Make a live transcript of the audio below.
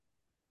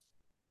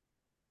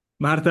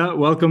Marta,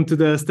 welcome to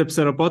the Step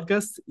Zero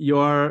podcast. You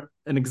are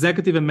an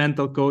executive and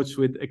mental coach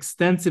with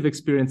extensive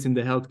experience in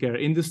the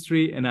healthcare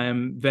industry, and I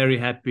am very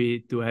happy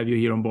to have you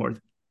here on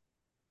board.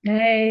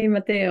 Hey,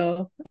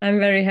 Matteo. I'm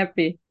very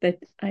happy that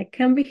I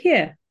can be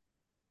here.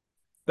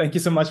 Thank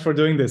you so much for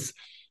doing this.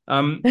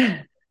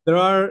 There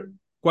are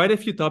quite a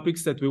few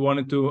topics that we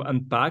wanted to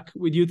unpack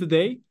with you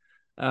today.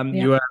 Yeah.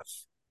 You have,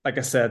 like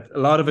I said, a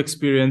lot of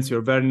experience.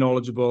 You're very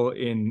knowledgeable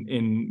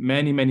in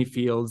many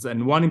fields,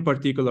 and one in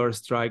particular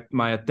struck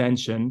my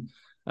attention,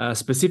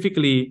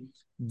 specifically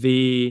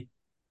the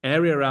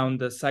area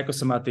around the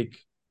psychosomatic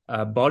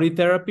body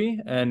therapy,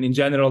 and in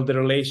general the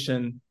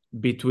relation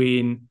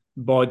between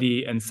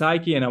body and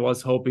psyche. And I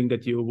was hoping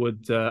that you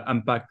would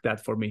unpack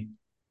that for me.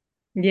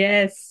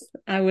 Yes,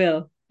 I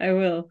will. I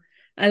will.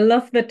 I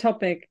love the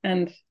topic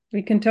and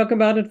we can talk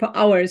about it for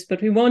hours,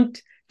 but we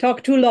won't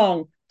talk too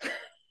long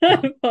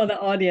for the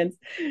audience.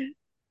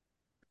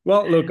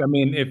 Well, look, I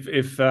mean, if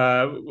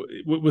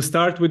we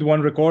start with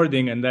one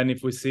recording, and then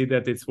if we see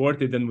that it's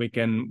worth it, then we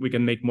can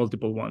make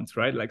multiple ones,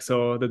 right? Like,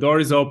 so the door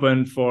is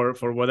open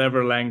for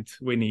whatever length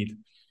we need.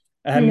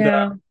 And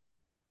Yeah.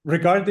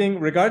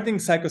 regarding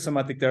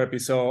psychosomatic therapy,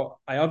 so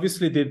I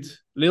obviously did a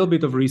little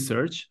bit of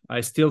research.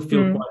 I still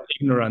feel Mm. quite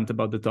ignorant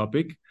about the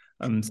topic,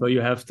 so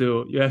you have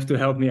to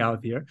help me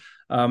out here.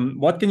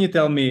 What can you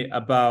tell me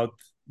about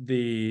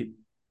the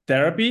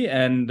therapy,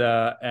 and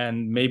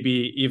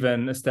maybe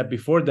even a step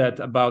before that,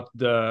 about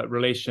the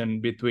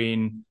relation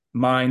between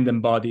mind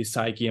and body,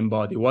 psyche and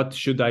body? What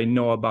should I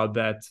know about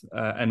that,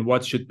 and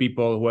what should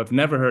people who have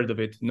never heard of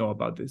it know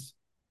about this?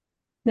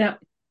 Yeah.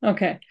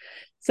 Okay.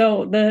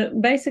 So the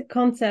basic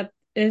concept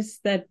is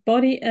that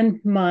body and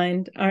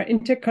mind are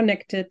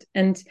interconnected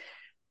and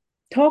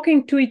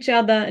talking to each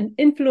other and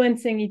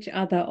influencing each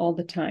other all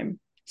the time.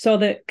 So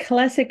the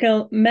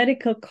classical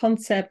medical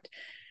concept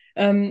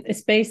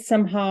is based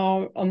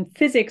somehow on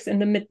physics in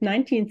the mid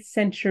 19th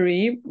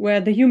century, where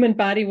the human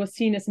body was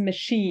seen as a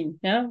machine,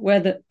 yeah,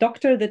 where the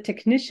doctor, the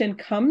technician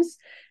comes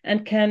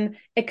and can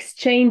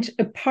exchange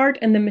a part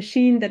in the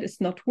machine that is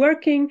not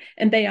working,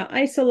 and they are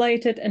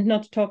isolated and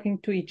not talking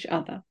to each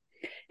other.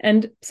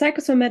 And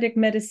psychosomatic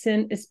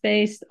medicine is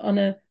based on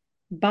a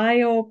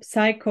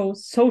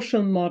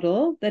biopsychosocial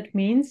model. That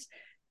means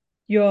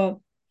your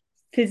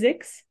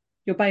physics,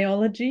 your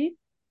biology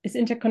is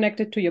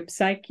interconnected to your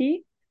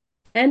psyche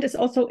and is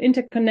also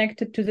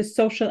interconnected to the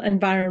social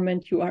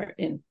environment you are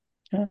in.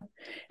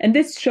 And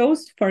this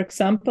shows, for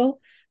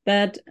example,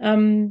 that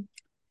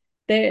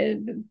there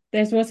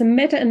was a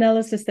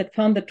meta-analysis that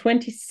found that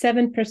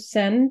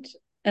 27%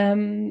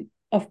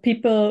 of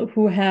people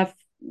who have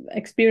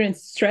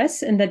experienced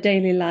stress in their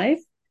daily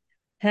life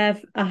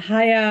have a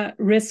higher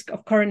risk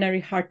of coronary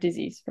heart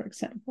disease, for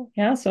example.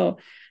 Yeah, so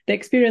the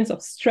experience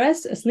of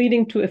stress is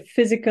leading to a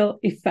physical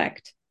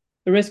effect,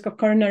 the risk of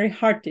coronary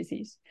heart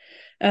disease.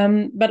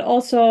 But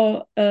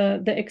also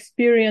the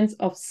experience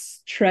of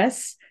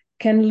stress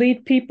can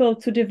lead people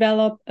to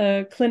develop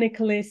a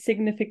clinically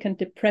significant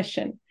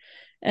depression.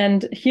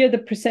 And here the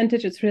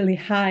percentage is really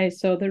high.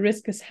 So the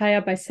risk is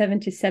higher by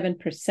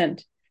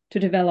 77% to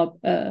develop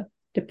a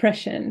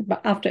depression, but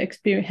after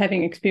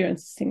having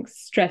experiencing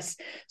stress.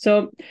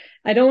 So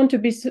I don't want to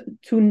be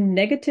too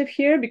negative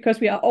here, because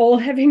we are all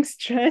having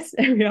stress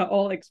and we are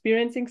all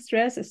experiencing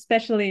stress,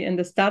 especially in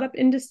the startup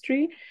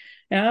industry.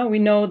 Yeah, we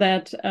know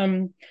that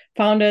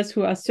founders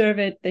who are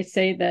surveyed, they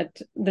say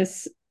that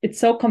it's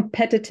so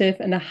competitive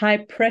and a high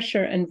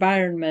pressure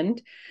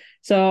environment.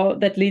 So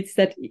that leads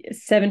that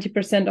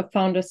 70% of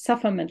founders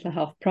suffer mental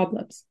health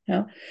problems.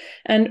 Yeah.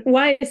 And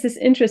why is this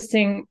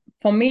interesting?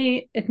 For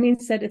me, it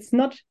means that it's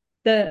not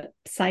the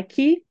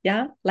psyche,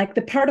 yeah, like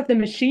the part of the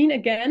machine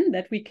again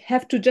that we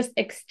have to just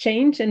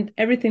exchange and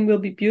everything will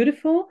be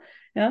beautiful,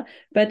 yeah,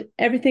 but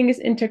everything is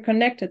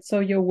interconnected.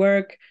 So your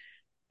work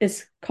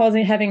is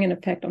having an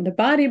effect on the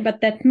body,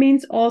 but that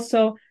means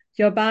also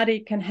your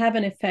body can have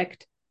an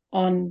effect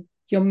on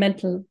your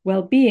mental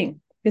well-being.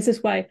 This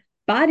is why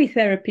body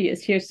therapy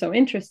is here so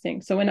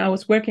interesting. So when I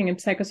was working in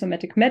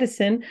psychosomatic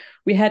medicine,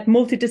 we had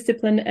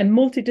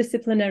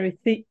multidisciplinary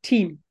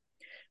team.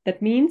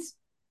 That means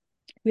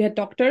we had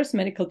doctors,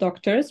 medical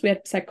doctors, we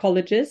had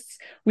psychologists,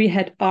 we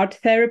had art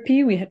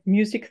therapy, we had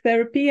music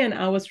therapy, and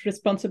I was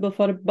responsible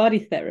for the body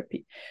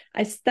therapy.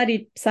 I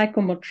studied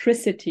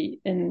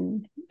psychomotricity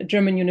in a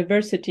German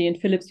university, in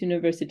Philipps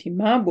University,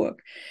 Marburg.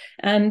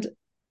 And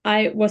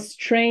I was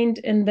trained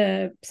in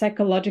the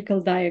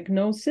psychological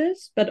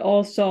diagnosis, but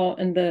also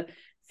in the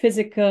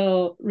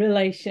physical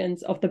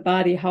relations of the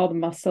body, how the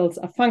muscles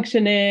are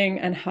functioning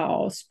and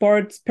how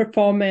sports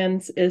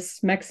performance is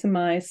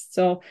maximized.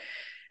 So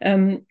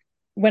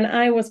when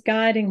I was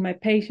guiding my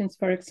patients,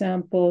 for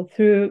example,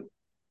 through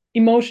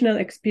emotional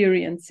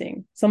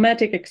experiencing,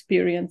 somatic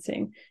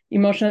experiencing,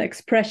 emotional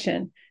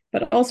expression,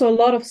 but also a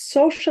lot of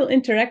social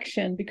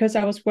interaction, because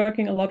I was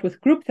working a lot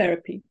with group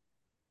therapy,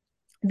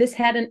 this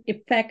had an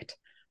effect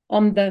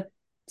on the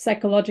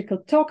psychological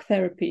talk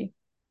therapy.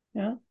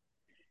 Yeah.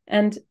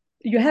 And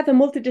you have a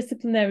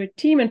multidisciplinary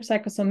team in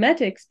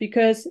psychosomatics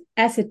because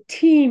as a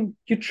team,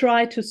 you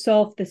try to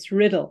solve this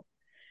riddle.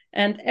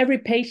 And every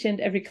patient,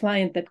 every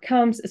client that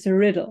comes is a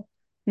riddle.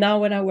 Now,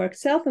 when I work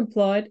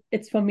self-employed,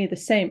 it's for me the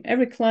same.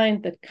 Every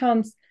client that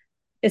comes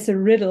is a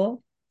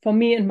riddle for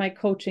me in my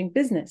coaching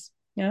business.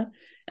 Yeah.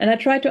 And I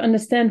try to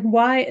understand,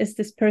 why is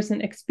this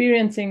person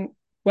experiencing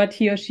what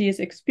he or she is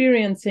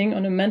experiencing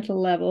on a mental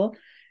level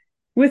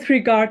with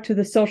regard to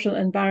the social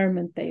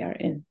environment they are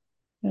in,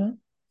 yeah?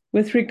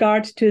 With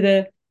regard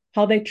to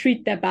how they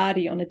treat their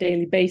body on a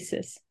daily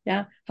basis,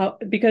 yeah.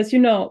 Because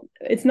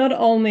it's not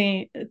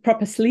only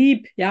proper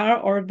sleep, yeah,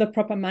 or the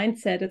proper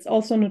mindset. It's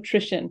also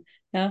nutrition,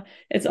 yeah.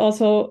 It's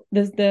also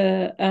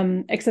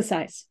the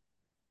exercise.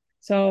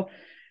 So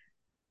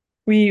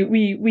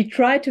we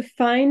try to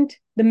find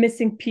the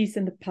missing piece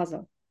in the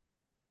puzzle.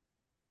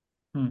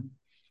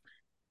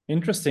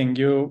 Interesting.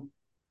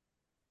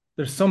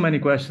 There's so many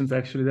questions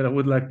actually that I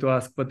would like to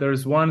ask, but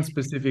there's one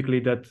specifically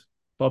that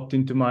popped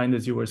into mind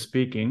as you were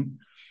speaking.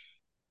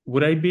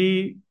 Would I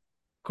be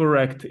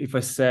correct if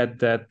I said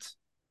that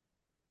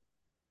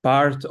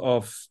part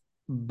of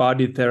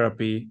body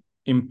therapy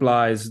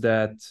implies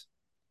that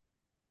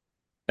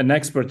an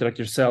expert like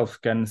yourself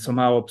can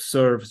somehow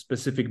observe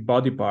specific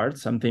body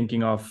parts? I'm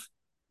thinking of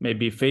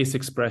maybe face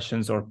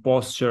expressions or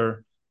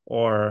posture,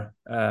 or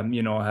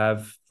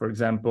have, for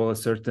example, a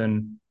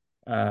certain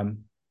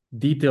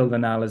detailed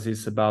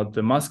analysis about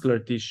the muscular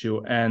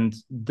tissue and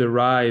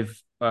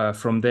derive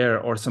from there,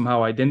 or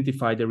somehow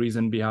identify the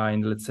reason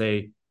behind, let's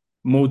say,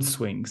 mood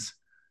swings.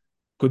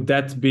 Could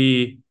that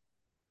be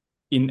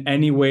in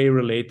any way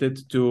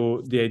related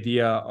to the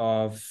idea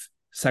of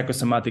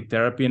psychosomatic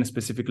therapy and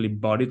specifically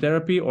body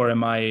therapy, or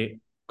am I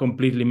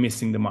completely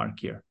missing the mark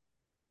here?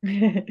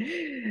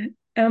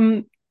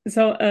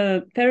 So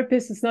a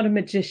therapist is not a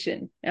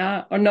magician,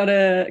 yeah, or not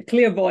a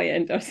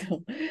clairvoyant or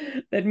so.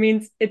 That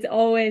means it's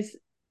always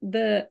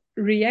the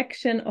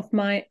reaction of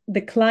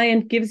the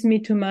client gives me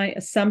to my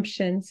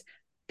assumptions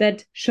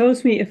that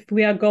shows me if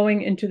we are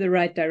going into the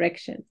right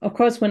direction. Of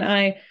course, when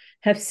I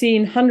have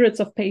seen hundreds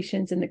of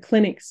patients in the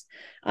clinics,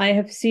 I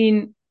have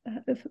seen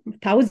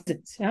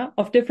thousands, yeah,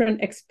 of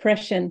different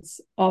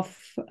expressions of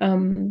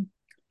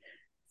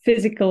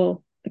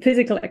physical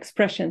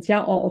expressions,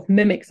 yeah, or of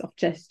mimics of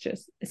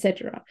gestures,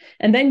 etc.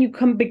 And then you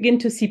begin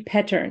to see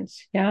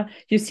patterns, yeah.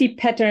 You see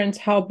patterns,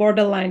 how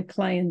borderline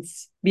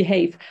clients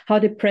behave, how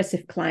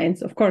depressive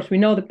clients, of course, we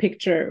know the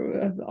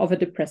picture of a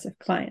depressive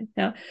client,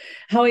 yeah.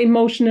 How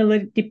emotional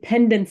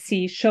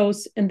dependency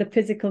shows in the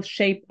physical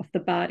shape of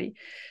the body.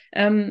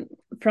 From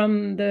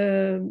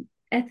the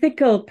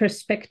ethical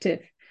perspective,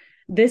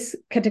 this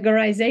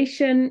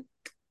categorization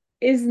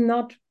is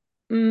not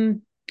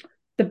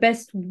the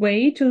best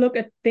way to look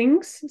at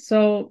things.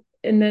 So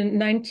in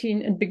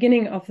the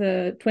beginning of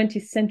the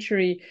 20th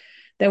century,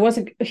 there was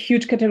a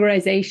huge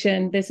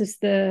categorization. This is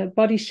the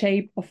body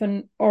shape of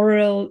an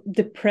oral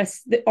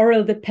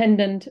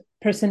dependent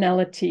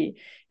personality.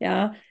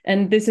 Yeah.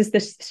 And this is the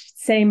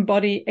same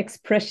body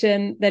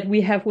expression that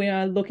we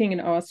are looking in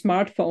our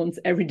smartphones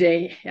every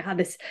day. Yeah.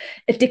 This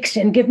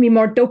addiction, give me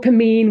more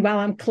dopamine while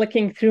I'm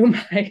clicking through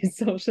my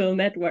social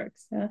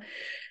networks. Yeah.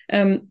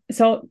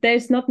 So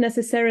there's not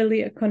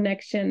necessarily a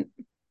connection,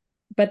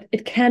 but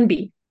it can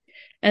be.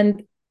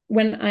 And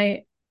when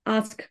I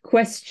ask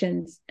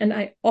questions and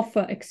I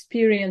offer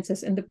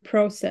experiences in the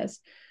process,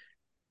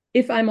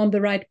 if I'm on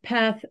the right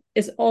path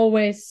is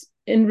always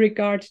in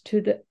regard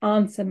to the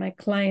answer my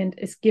client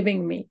is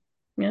giving me.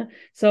 Yeah.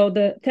 So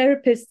the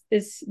therapist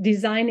is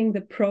designing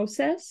the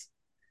process,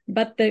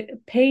 but the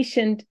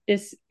patient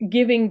is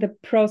giving the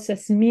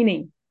process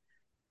meaning,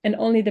 and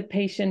only the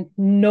patient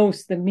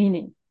knows the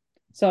meaning.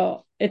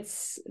 So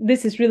this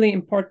is really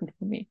important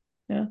for me,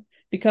 yeah,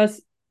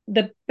 because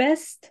the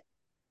best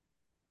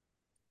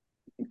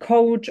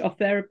coach or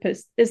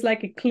therapist is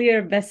like a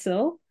clear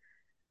vessel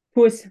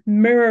who is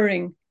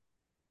mirroring,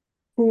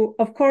 who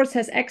of course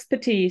has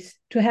expertise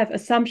to have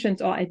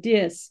assumptions or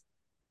ideas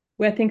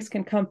where things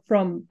can come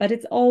from, but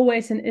it's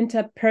always an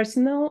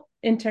interpersonal,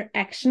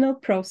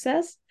 interactional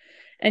process.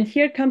 And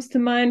here comes to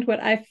mind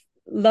what I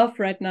love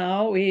right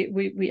now.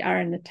 We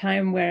are in a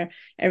time where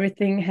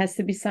everything has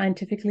to be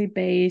scientifically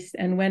based,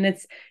 and when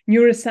it's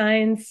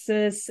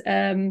neurosciences,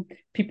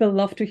 people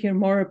love to hear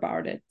more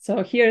about it.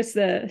 So here's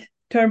the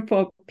term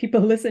for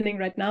people listening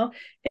right now: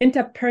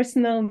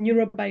 interpersonal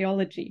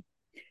neurobiology.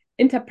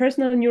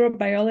 Interpersonal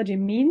neurobiology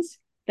means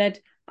that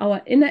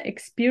our inner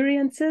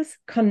experiences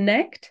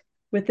connect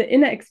with the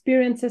inner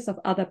experiences of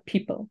other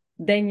people.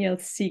 Daniel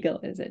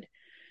Siegel is it.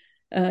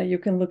 You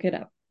can look it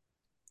up.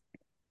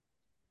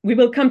 We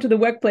will come to the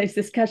workplace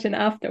discussion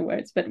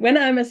afterwards. But when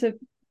I'm as a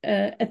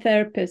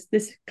therapist,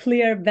 this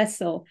clear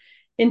vessel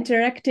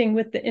interacting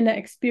with the inner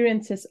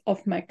experiences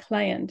of my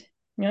client,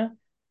 yeah,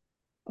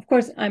 of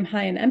course, I'm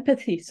high in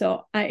empathy.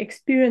 So I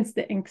experience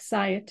the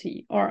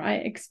anxiety, or I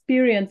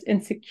experience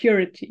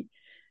insecurity.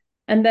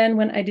 And then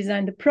when I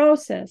design the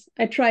process,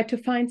 I try to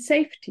find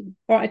safety,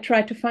 or I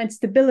try to find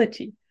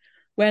stability.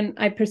 When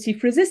I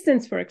perceive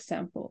resistance, for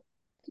example,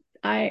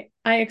 I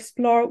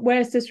explore, where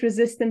is this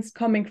resistance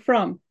coming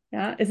from?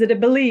 Yeah, is it a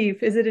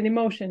belief? Is it an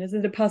emotion? Is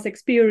it a past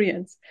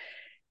experience?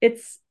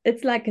 It's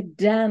like a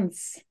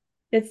dance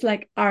it's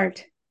like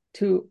art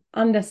to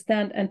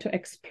understand and to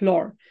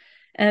explore.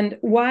 And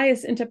why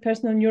is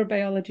interpersonal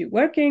neurobiology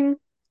working?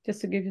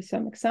 Just to give you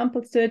some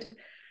examples to it,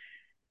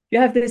 you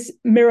have this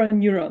mirror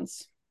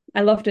neurons.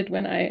 I loved it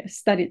when I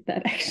studied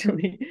that,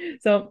 actually.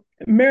 So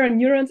mirror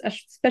neurons are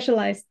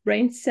specialized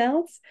brain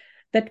cells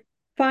that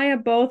fire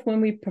both when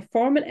we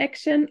perform an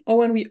action or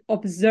when we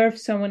observe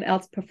someone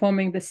else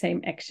performing the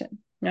same action.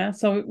 Yeah.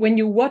 So when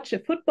you watch a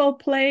football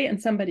play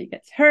and somebody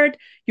gets hurt,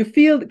 you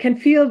can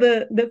feel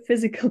the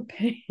physical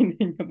pain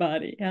in your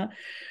body. Yeah.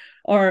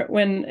 Or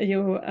when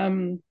you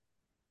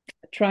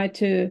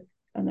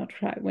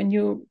when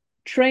you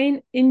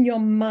train in your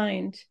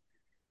mind,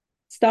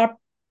 star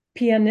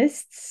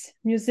pianists,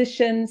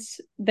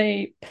 musicians,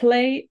 they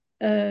play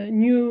a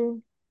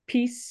new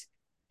piece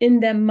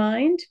in their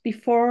mind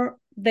before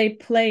they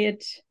play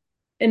it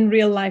in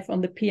real life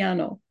on the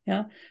piano.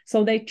 Yeah.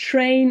 So they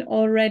train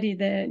already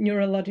the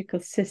neurological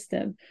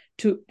system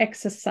to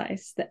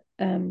exercise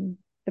the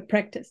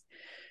practice.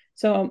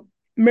 So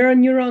mirror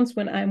neurons,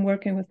 when I'm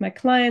working with my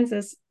clients,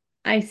 is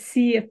I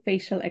see a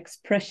facial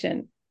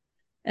expression.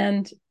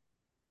 And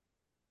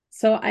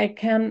so I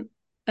can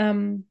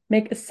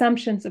make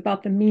assumptions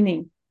about the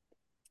meaning.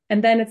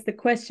 And then it's the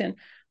question,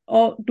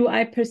 oh, do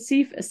I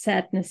perceive a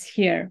sadness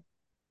here?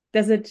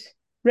 Does it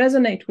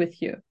resonate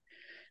with you?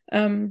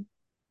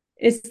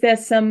 Is there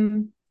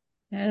some,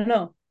 I don't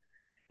know,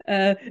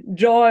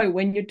 joy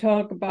when you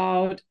talk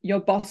about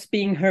your boss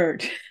being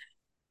hurt?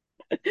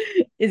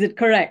 Is it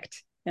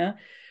correct? Yeah.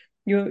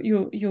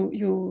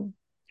 You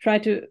try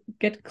to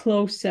get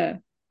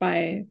closer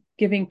by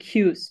giving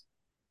cues.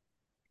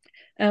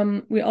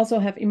 We also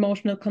have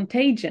emotional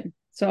contagion.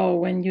 So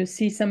when you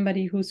see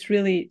somebody who's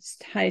really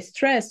high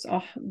stress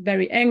or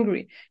very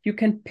angry, you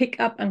can pick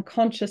up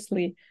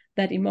unconsciously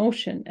that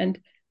emotion and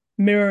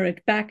mirror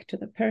it back to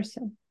the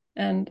person.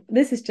 And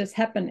this is just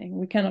happening.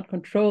 We cannot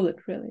control it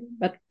really,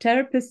 but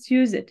therapists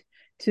use it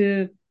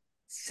to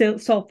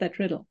solve that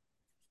riddle.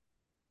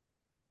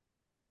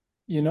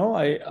 You know,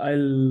 I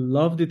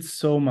loved it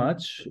so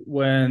much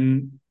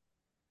when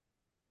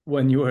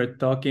you were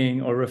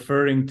talking or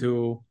referring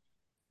to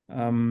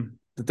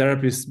the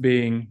therapist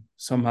being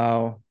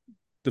somehow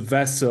the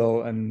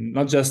vessel and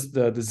not just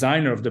the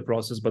designer of the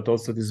process, but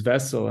also this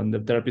vessel, and the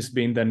therapist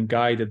being then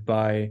guided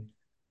by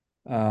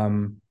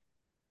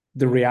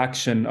the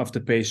reaction of the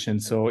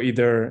patient. So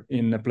either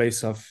in a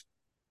place of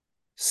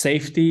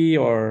safety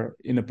or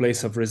in a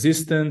place of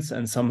resistance,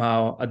 and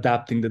somehow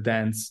adapting the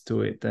dance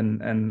to it.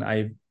 And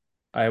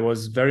I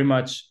was very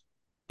much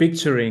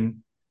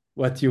picturing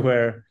what you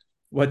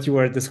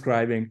were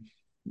describing.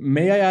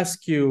 May I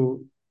ask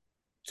you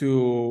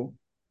to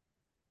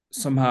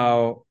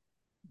somehow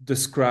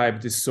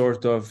describe this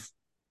sort of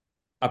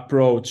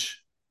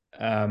approach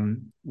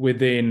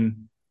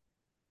within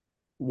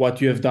what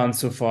you have done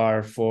so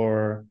far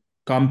for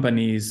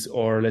companies,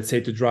 or let's say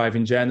to drive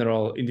in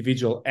general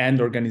individual and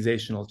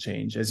organizational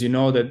change? As you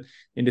know, that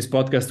in this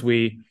podcast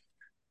we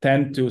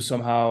tend to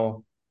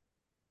somehow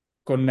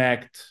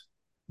connect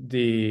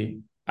the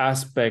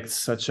aspects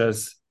such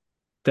as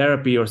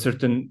therapy or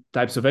certain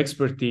types of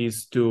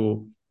expertise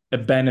to a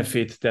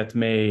benefit that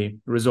may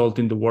result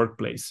in the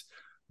workplace.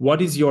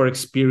 What is your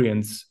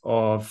experience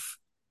of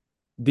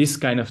this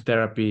kind of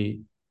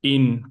therapy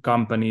in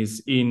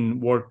companies, in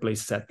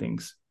workplace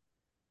settings?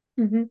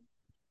 Mm-hmm.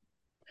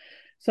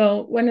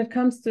 So when it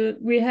comes to,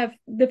 we have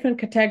different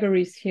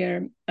categories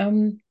here.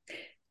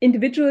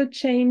 Individual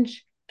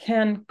change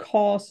can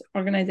cause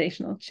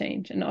organizational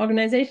change, and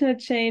organizational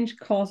change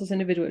causes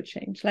individual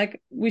change.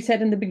 Like we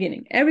said in the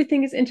beginning,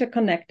 everything is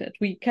interconnected.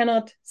 We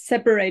cannot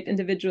separate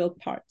individual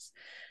parts.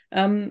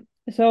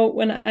 So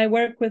when I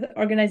work with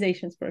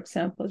organizations, for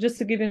example, just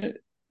to give you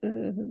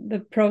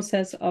the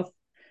process of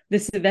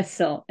this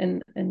vessel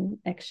in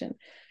action,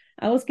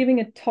 I was giving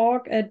a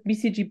talk at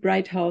BCG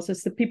Brighthouse,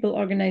 as the people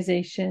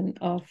organization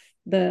of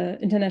the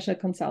international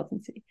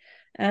consultancy.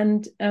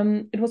 And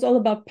it was all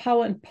about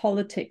power and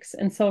politics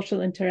and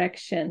social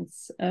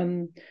interactions,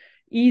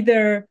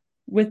 either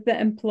with the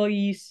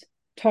employees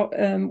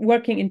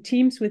working in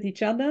teams with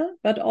each other,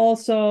 but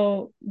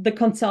also the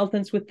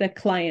consultants with their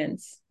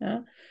clients. Yeah?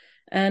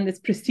 And it's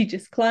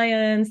prestigious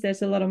clients,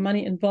 there's a lot of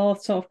money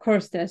involved. So of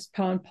course there's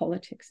power and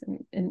politics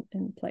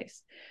in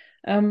place.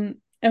 And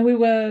we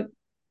were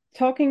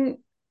talking,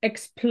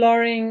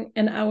 exploring,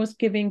 and I was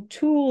giving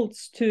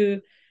tools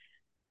to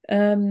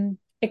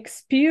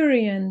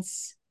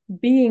experience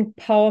being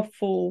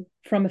powerful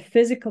from a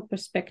physical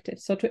perspective.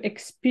 So to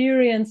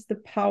experience the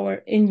power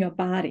in your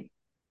body.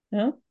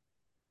 Yeah?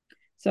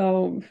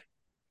 So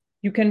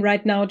you can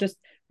right now just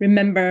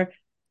remember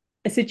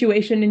a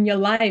situation in your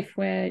life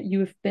where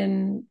you've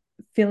been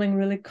feeling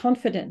really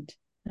confident,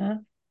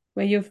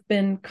 where you've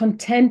been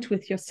content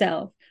with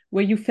yourself,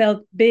 where you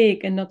felt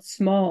big and not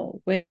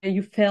small, where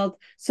you felt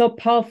so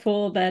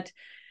powerful that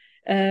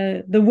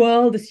the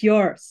world is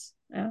yours.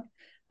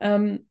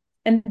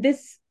 And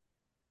this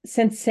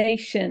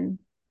sensation,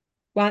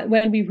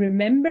 when we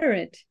remember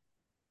it,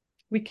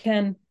 we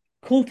can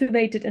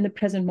cultivate it in the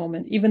present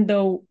moment, even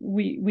though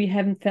we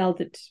haven't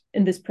felt it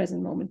in this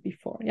present moment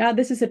before. Yeah,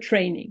 this is a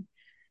training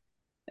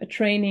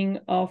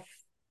of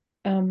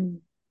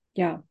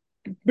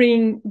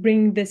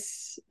bring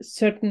this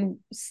certain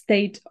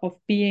state of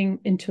being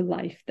into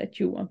life that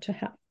you want to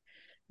have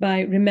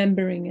by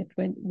remembering it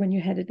when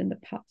you had it in the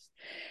past.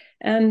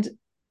 And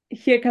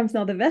here comes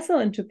now the vessel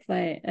into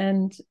play.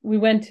 And we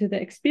went to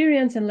the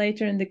experience, and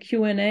later in the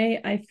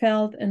Q&A, I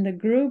felt in the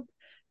group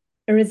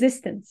a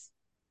resistance.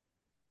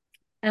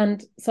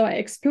 And so I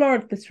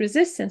explored this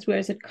resistance. Where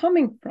is it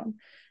coming from?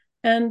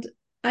 And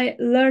I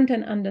learned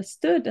and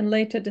understood, and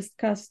later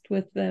discussed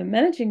with the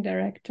managing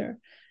director,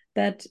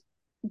 that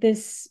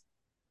this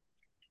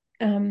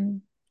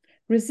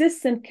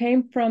resistance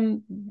came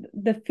from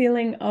the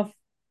feeling of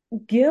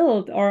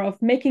guilt or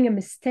of making a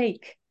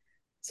mistake.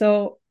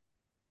 So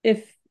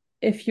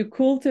if you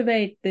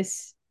cultivate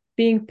this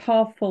being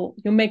powerful,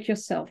 you make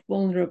yourself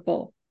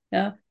vulnerable.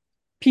 Yeah,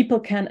 people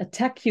can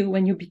attack you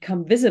when you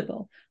become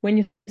visible. When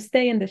you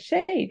stay in the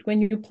shade,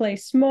 when you play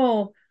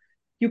small,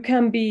 you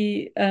can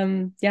be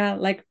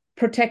like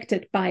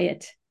protected by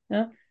it.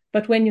 Yeah?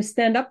 But when you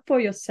stand up for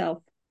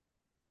yourself,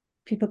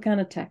 people can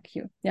attack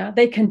you. Yeah,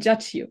 they can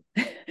judge you.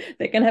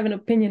 They can have an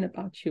opinion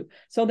about you.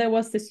 So there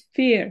was this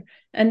fear.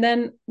 And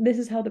then this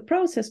is how the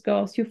process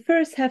goes. You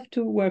first have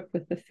to work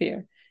with the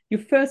fear. You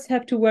first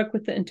have to work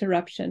with the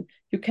interruption.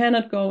 You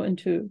cannot go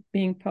into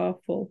being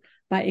powerful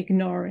by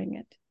ignoring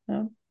it.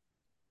 Yeah?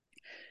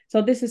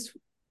 So this is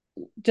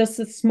just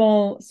a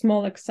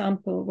small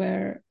example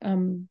where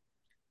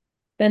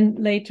then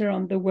later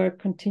on the work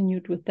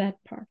continued with that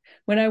part.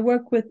 When I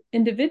work with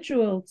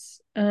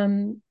individuals,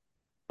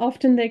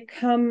 often they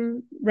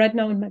come right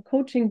now in my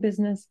coaching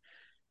business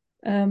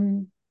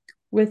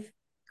with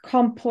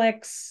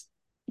complex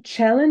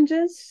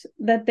challenges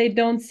that they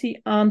don't see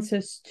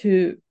answers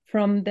to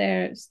from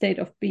their state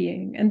of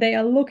being. And they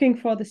are looking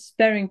for the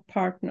sparring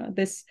partner,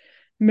 this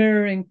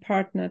mirroring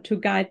partner, to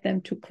guide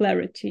them to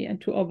clarity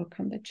and to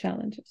overcome the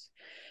challenges.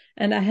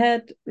 And I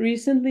had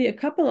recently a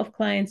couple of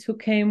clients who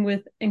came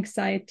with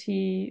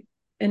anxiety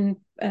in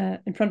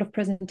front of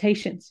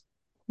presentations.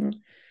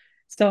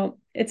 So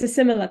it's a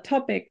similar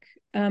topic,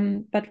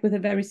 but with a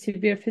very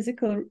severe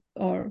physical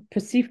or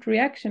perceived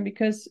reaction,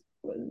 because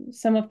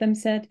some of them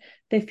said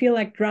they feel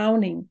like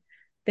drowning.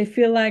 They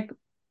feel like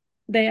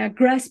they are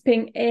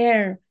grasping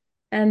air.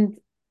 And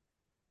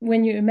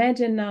when you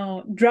imagine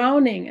now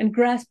drowning and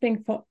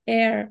grasping for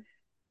air,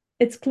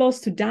 it's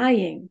close to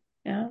dying.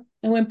 Yeah.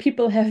 And when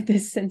people have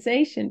this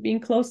sensation, being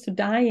close to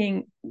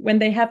dying, when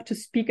they have to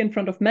speak in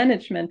front of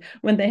management,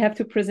 when they have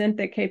to present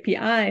their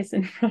KPIs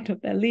in front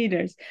of their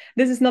leaders,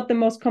 this is not the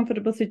most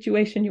comfortable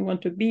situation you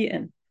want to be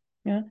in.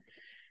 Yeah.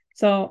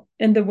 So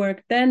in the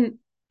work, then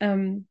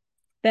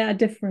there are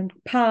different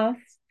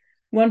paths.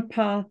 One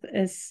path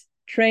is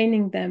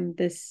training them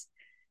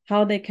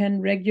how they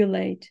can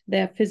regulate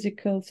their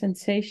physical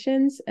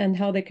sensations and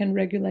how they can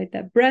regulate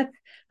their breath,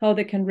 how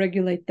they can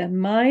regulate their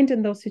mind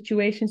in those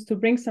situations to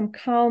bring some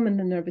calm in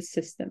the nervous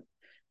system.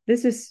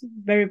 This is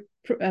very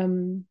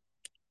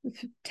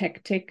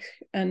tactic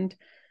and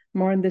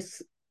more in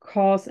this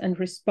cause and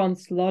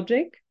response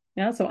logic.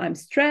 Yeah, so I'm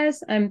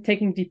stressed, I'm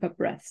taking deeper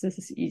breaths. This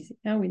is easy.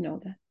 Yeah, we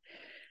know that.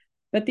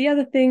 But the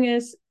other thing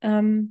is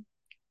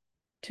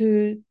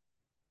to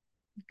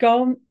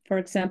go, for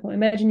example,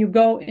 imagine you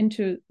go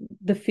into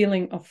the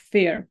feeling of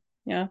fear,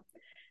 yeah,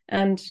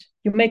 and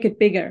you make it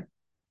bigger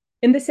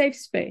in the safe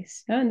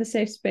space, in the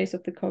safe space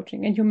of the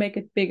coaching, and you make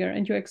it bigger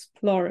and you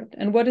explore it.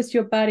 And what is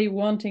your body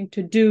wanting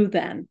to do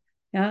then?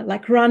 Yeah,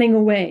 like running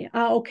away.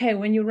 Okay,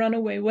 when you run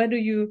away, where do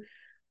you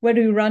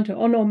run to?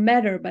 Oh, no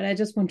matter, but I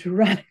just want to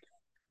run.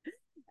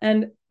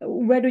 And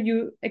where do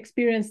you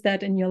experience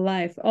that in your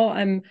life? Oh,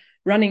 I'm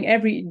running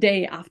every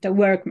day after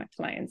work, my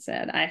client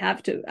said. I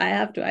have to,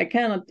 I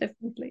cannot,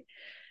 definitely.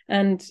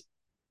 And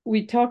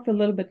we talked a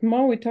little bit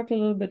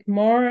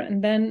more,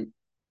 and then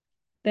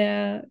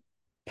there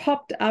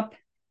popped up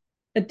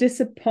a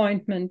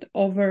disappointment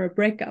over a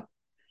breakup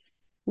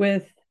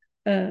with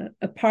a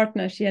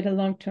partner she had a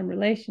long-term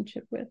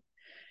relationship with.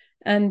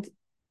 And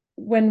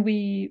when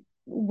we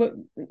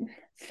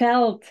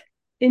felt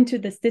into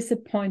this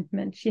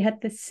disappointment, she had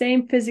the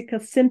same physical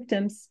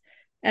symptoms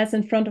as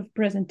in front of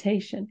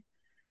presentation.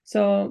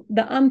 So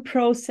the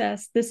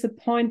unprocessed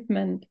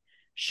disappointment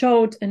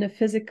showed in a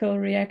physical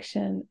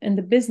reaction in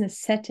the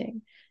business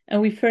setting. And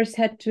we first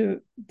had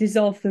to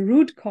dissolve the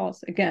root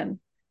cause again.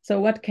 So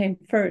what came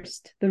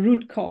first? The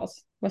root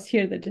cause was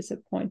here the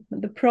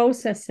disappointment, the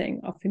processing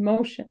of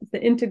emotions,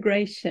 the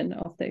integration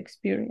of the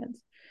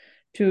experience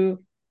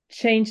to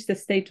change the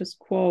status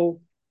quo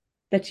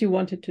that you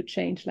wanted to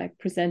change, like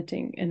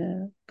presenting in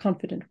a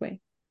confident way.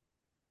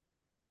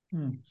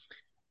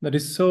 That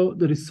is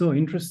so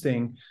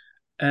interesting.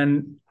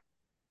 And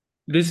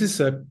this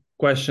is a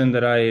question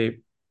that I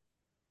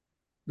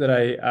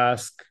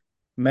ask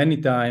many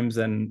times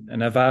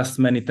and I've asked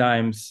many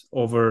times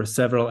over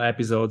several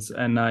episodes.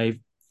 And I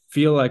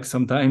feel like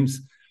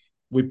sometimes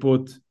we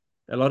put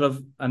a lot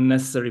of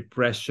unnecessary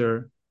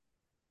pressure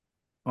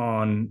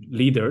on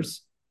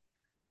leaders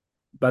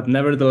but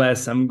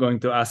nevertheless, I'm going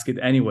to ask it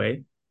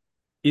anyway.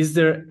 Is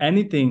there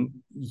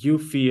anything you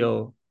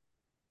feel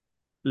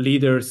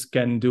leaders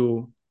can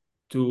do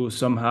to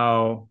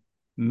somehow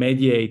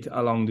mediate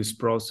along this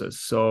process?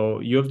 So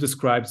you have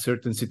described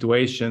certain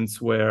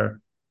situations where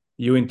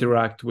you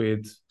interact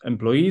with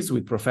employees,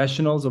 with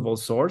professionals of all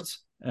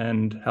sorts,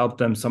 and help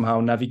them somehow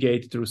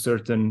navigate through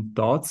certain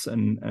thoughts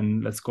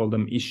and let's call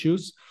them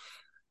issues.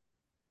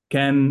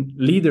 Can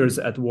leaders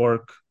at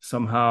work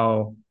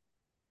somehow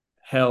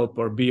help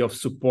or be of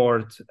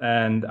support?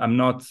 And I'm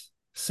not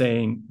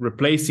saying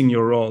replacing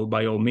your role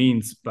by all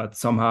means, but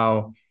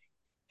somehow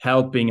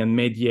helping and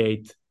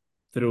mediate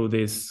through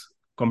this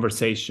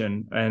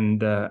conversation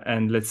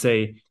and let's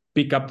say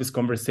pick up this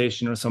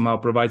conversation or somehow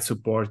provide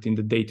support in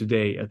the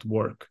day-to-day at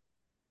work.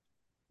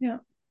 Yeah,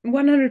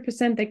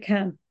 100% they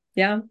can.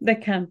 Yeah, they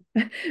can.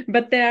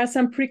 But there are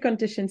some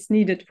preconditions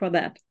needed for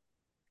that.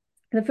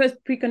 The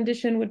first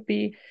precondition would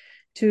be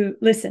to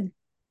listen.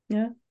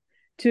 Yeah,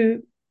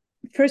 to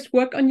first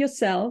work on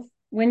yourself.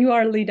 When you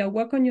are a leader,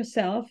 work on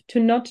yourself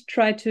to not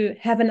try to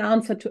have an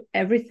answer to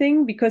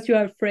everything because you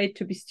are afraid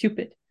to be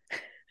stupid.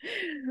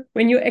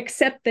 When you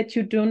accept that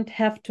you don't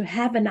have to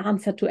have an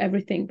answer to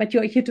everything, but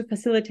you're here to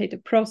facilitate a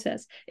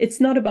process, it's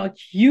not about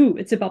you,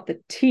 it's about the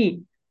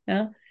team.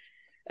 Yeah.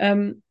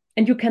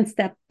 And you can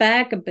step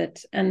back a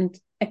bit and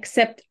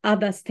accept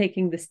others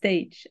taking the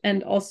stage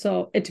and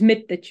also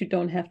admit that you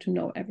don't have to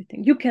know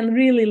everything. You can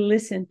really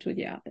listen to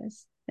the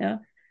others. Yeah.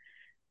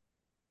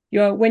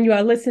 When you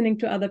are listening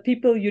to other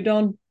people, you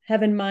don't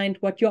have in mind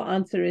what your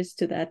answer is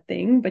to that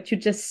thing, but you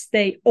just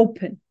stay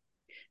open.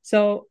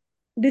 So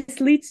this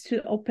leads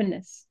to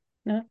openness.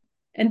 Yeah?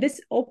 And this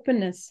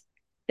openness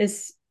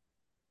is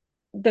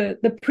the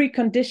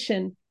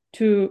precondition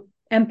to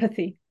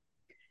empathy.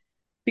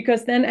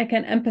 Because then I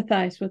can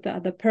empathize with the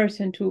other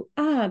person to,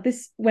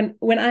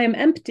 when I am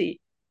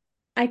empty,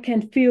 I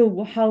can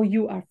feel how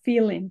you are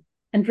feeling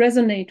and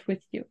resonate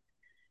with you.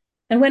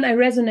 And when I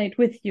resonate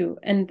with you,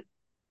 and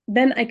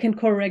then I can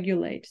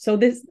co-regulate. So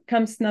this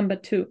comes number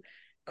 2.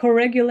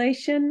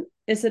 Co-regulation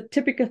is a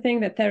typical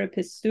thing that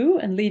therapists do,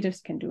 and leaders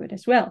can do it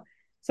as well.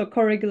 So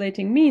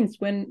co-regulating means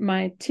when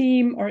my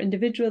team or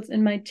individuals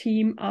in my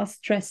team are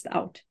stressed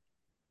out,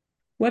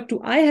 what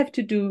do I have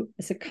to do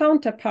as a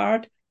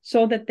counterpart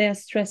so that their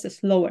stress is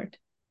lowered?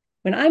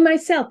 When I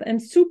myself am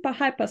super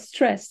hyper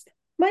stressed,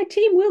 my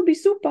team will be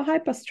super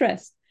hyper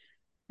stressed.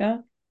 Yeah.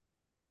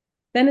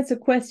 Then it's a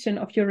question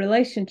of your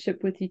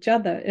relationship with each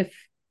other. If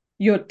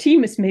your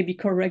team is maybe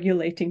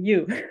co-regulating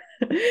you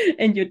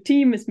and your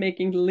team is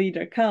making the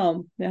leader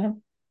calm. Yeah.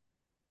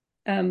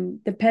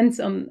 Depends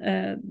on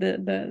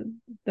the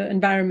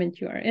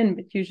environment you are in,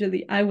 but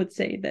usually I would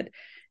say that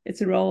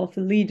it's a role of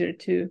a leader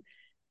to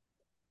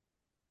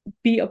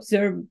be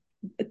observed,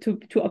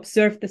 to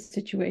observe the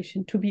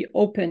situation, to be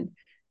open,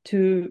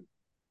 to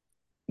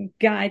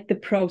guide the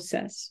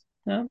process,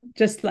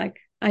 just like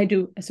I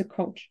do as a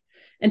coach,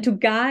 and to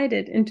guide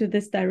it into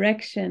this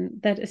direction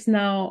that is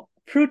now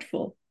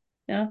fruitful,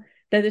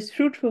 that is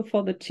fruitful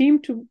for the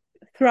team to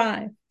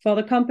thrive, for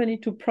the company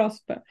to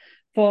prosper,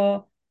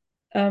 for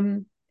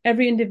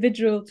every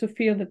individual to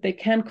feel that they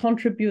can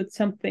contribute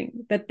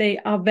something, that they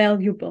are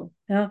valuable,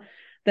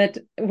 that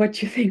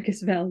what you think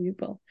is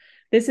valuable.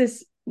 This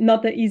is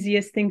not the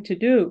easiest thing to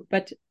do,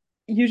 but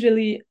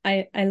usually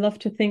I love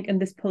to think in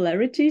these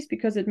polarities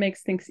because it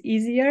makes things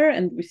easier,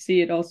 and we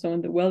see it also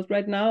in the world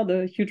right now,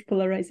 the huge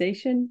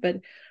polarization.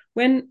 But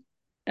when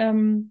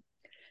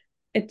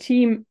a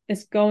team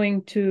is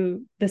going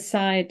to the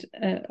side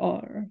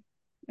or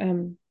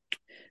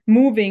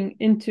moving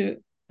into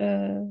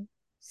a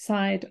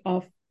side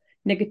of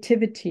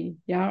negativity,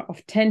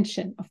 of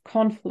tension, of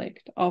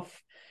conflict,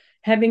 of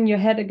having your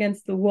head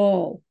against the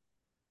wall,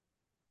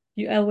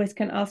 you always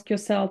can ask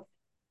yourself,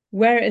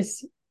 where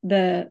is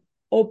the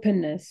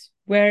openness?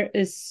 Where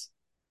is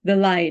the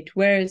light?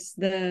 Where is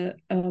the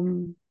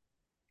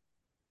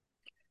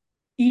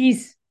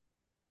ease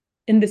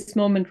in this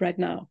moment right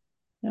now?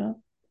 Yeah.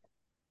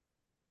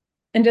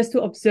 And just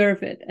to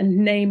observe it and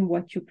name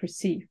what you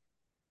perceive.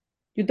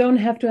 You don't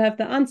have to have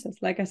the answers,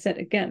 like I said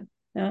again,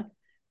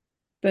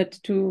 but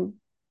to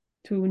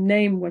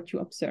name what you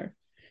observe.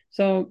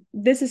 So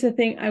this is a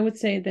thing I would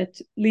say that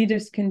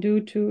leaders can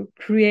do to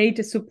create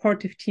a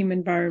supportive team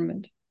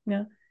environment.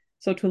 Yeah.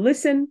 So to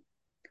listen,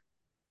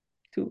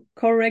 to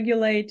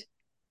co-regulate,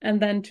 and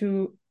then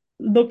to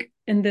look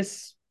in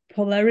this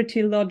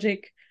polarity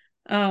logic.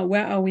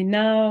 Where are we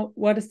now?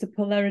 What is the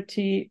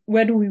polarity?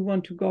 Where do we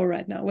want to go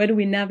right now? Where do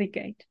we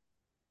navigate?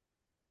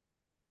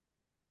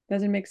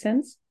 Does it make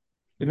sense?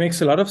 It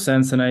makes a lot of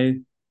sense. And I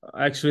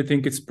actually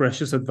think it's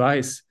precious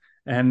advice.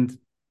 And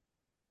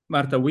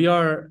Marta, we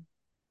are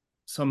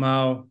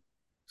somehow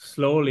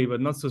slowly,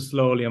 but not so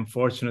slowly,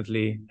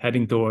 unfortunately,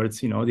 heading towards,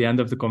 the end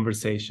of the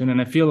conversation.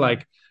 And I feel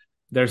like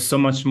there's so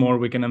much more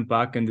we can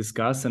unpack and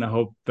discuss. And I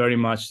hope very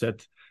much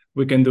that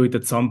we can do it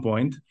at some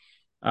point.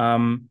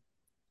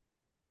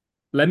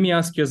 Let me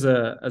ask you as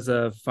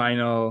a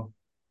final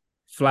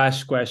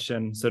flash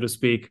question, so to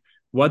speak.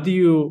 what do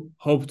you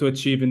hope to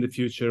achieve in the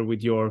future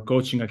with your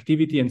coaching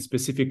activity, and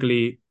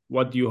specifically,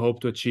 what do you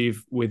hope to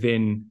achieve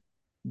within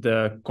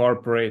the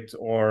corporate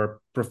or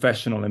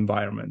professional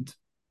environment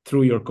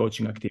through your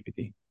coaching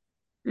activity?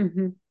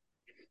 Mm-hmm.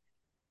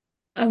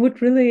 I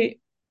would really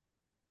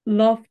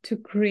love to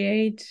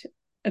create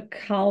a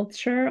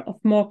culture of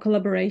more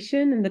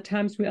collaboration in the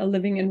times we are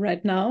living in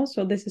right now.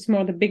 So this is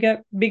more the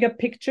bigger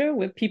picture,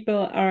 where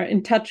people are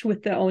in touch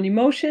with their own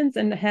emotions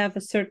and have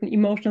a certain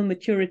emotional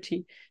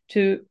maturity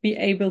to be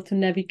able to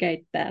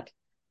navigate that.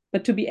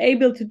 But to be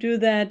able to do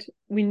that,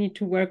 we need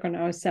to work on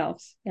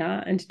ourselves,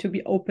 yeah, and to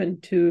be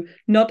open to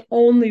not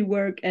only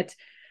work at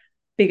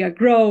bigger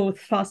growth,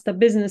 faster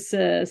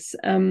businesses,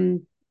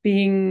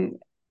 being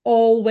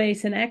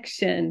always in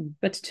action,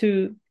 but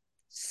to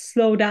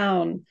slow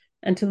down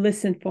and to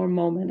listen for a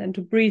moment and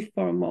to breathe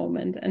for a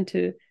moment and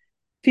to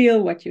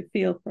feel what you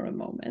feel for a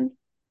moment.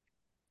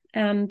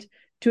 And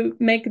to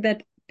make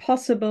that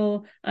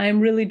possible,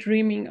 I'm really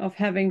dreaming of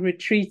having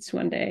retreats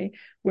one day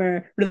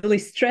where really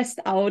stressed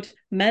out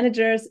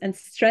managers and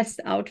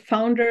stressed out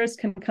founders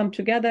can come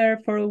together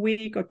for a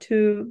week or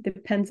two,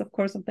 depends of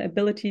course on their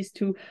abilities,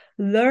 to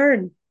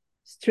learn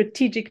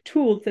strategic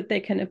tools that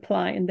they can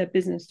apply in their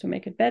business to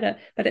make it better,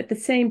 but at the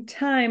same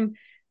time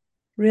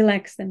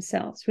relax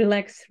themselves,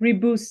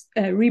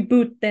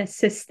 reboot their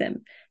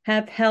system,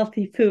 have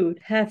healthy food,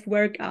 have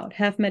workout,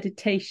 have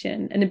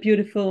meditation, and a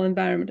beautiful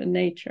environment in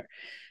nature.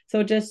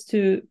 So just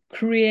to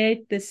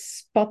create these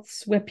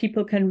spots where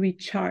people can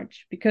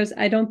recharge, because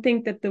I don't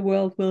think that the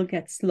world will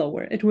get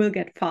slower. It will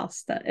get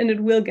faster and it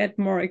will get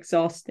more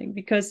exhausting,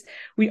 because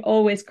we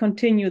always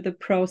continue the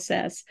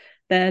process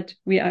that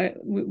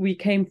we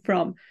came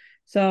from.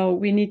 So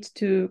we need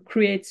to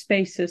create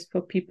spaces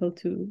for people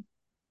to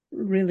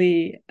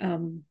really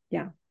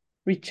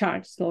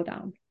recharge, slow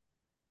down.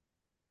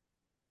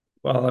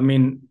 Well, I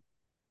mean,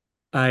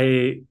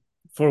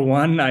 for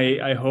one,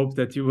 I hope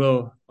that you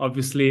will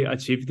obviously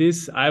achieve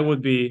this. I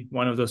would be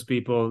one of those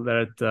people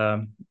that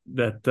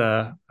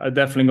are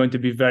definitely going to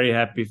be very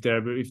happy if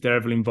they're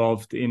ever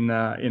involved in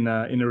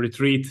a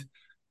retreat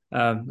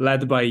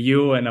led by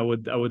you, and I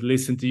would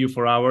listen to you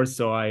for hours.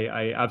 So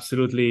I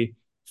absolutely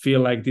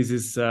feel like this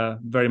is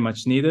very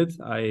much needed.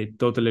 I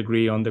totally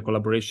agree on the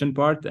collaboration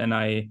part, and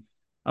I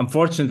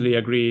unfortunately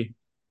agree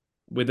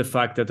with the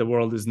fact that the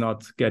world is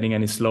not getting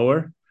any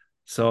slower.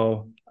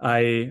 So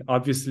I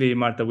obviously,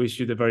 Marta, wish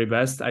you the very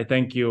best. I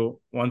thank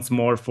you once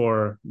more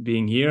for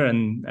being here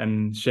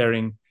and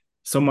sharing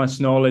so much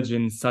knowledge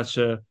in such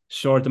a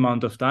short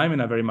amount of time.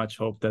 And I very much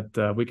hope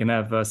that we can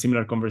have a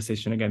similar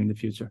conversation again in the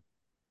future.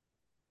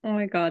 Oh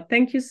my God.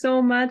 Thank you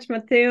so much,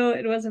 Matteo.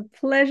 It was a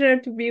pleasure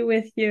to be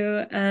with you,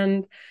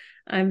 and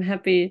I'm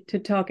happy to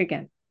talk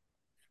again.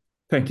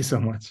 Thank you so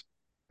much.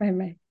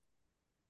 Bye-bye.